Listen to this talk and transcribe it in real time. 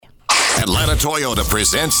Atlanta Toyota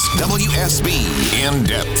presents WSB In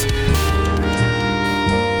Depth.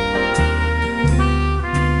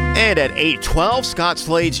 And at 8:12, Scott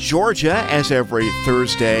Slade's Georgia, as every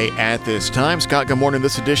Thursday at this time. Scott, good morning.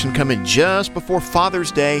 This edition coming just before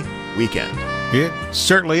Father's Day weekend. It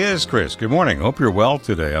certainly is, Chris. Good morning. Hope you're well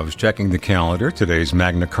today. I was checking the calendar. Today's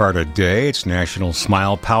Magna Carta Day. It's National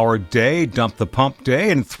Smile Power Day, Dump the Pump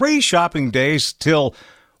Day, and 3 shopping days till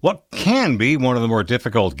what can be one of the more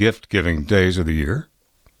difficult gift-giving days of the year.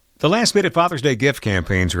 The last-minute Father's Day gift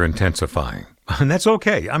campaigns are intensifying, and that's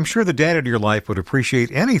okay. I'm sure the dad in your life would appreciate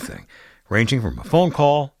anything, ranging from a phone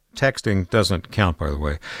call, texting doesn't count, by the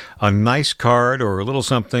way, a nice card, or a little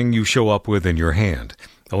something you show up with in your hand.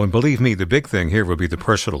 Oh, and believe me, the big thing here would be the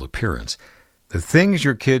personal appearance. The things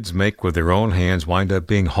your kids make with their own hands wind up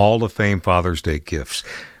being Hall of Fame Father's Day gifts.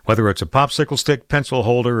 Whether it's a popsicle stick, pencil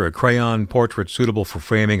holder, a crayon portrait suitable for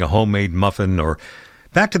framing, a homemade muffin, or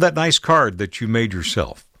back to that nice card that you made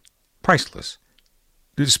yourself. Priceless.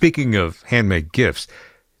 Speaking of handmade gifts,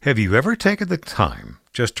 have you ever taken the time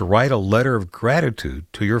just to write a letter of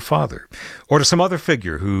gratitude to your father, or to some other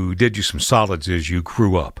figure who did you some solids as you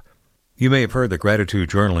grew up? You may have heard that gratitude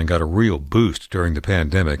journaling got a real boost during the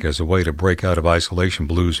pandemic as a way to break out of isolation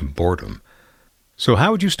blues and boredom. So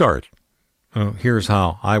how would you start? Well, here's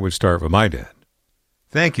how I would start with my dad.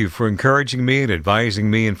 Thank you for encouraging me and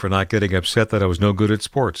advising me and for not getting upset that I was no good at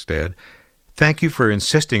sports, Dad. Thank you for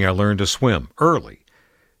insisting I learn to swim early.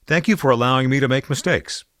 Thank you for allowing me to make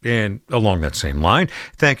mistakes. And along that same line,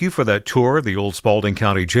 thank you for that tour of the old Spalding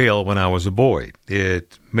County Jail when I was a boy.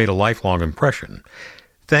 It made a lifelong impression.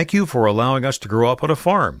 Thank you for allowing us to grow up on a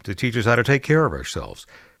farm to teach us how to take care of ourselves.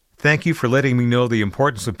 Thank you for letting me know the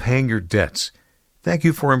importance of paying your debts. Thank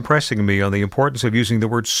you for impressing me on the importance of using the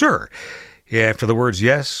word sir after the words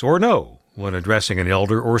yes or no when addressing an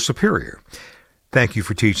elder or superior. Thank you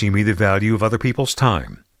for teaching me the value of other people's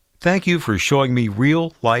time. Thank you for showing me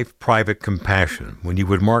real-life private compassion when you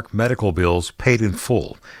would mark medical bills paid in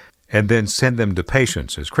full and then send them to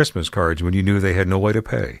patients as Christmas cards when you knew they had no way to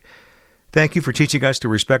pay. Thank you for teaching us to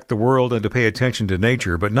respect the world and to pay attention to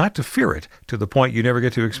nature, but not to fear it to the point you never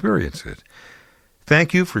get to experience it.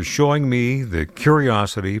 Thank you for showing me the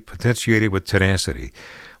curiosity potentiated with tenacity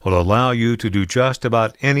will allow you to do just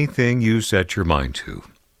about anything you set your mind to.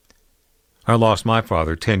 I lost my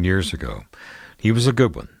father 10 years ago. He was a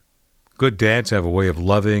good one. Good dads have a way of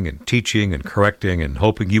loving and teaching and correcting and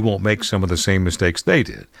hoping you won't make some of the same mistakes they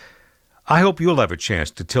did. I hope you'll have a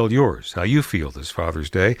chance to tell yours how you feel this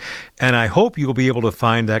Father's Day, and I hope you'll be able to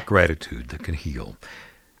find that gratitude that can heal.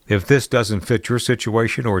 If this doesn't fit your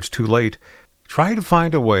situation or it's too late, try to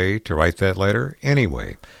find a way to write that letter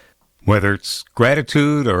anyway. Whether it's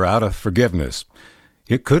gratitude or out of forgiveness,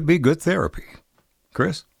 it could be good therapy.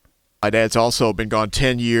 Chris? My dad's also been gone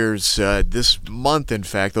 10 years this month, in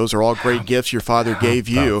fact. Those are all great gifts your father gave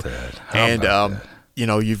you. And, you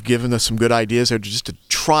know, you've given us some good ideas there just to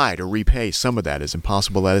try to repay some of that, as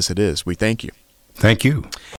impossible as it is. We thank you. Thank you.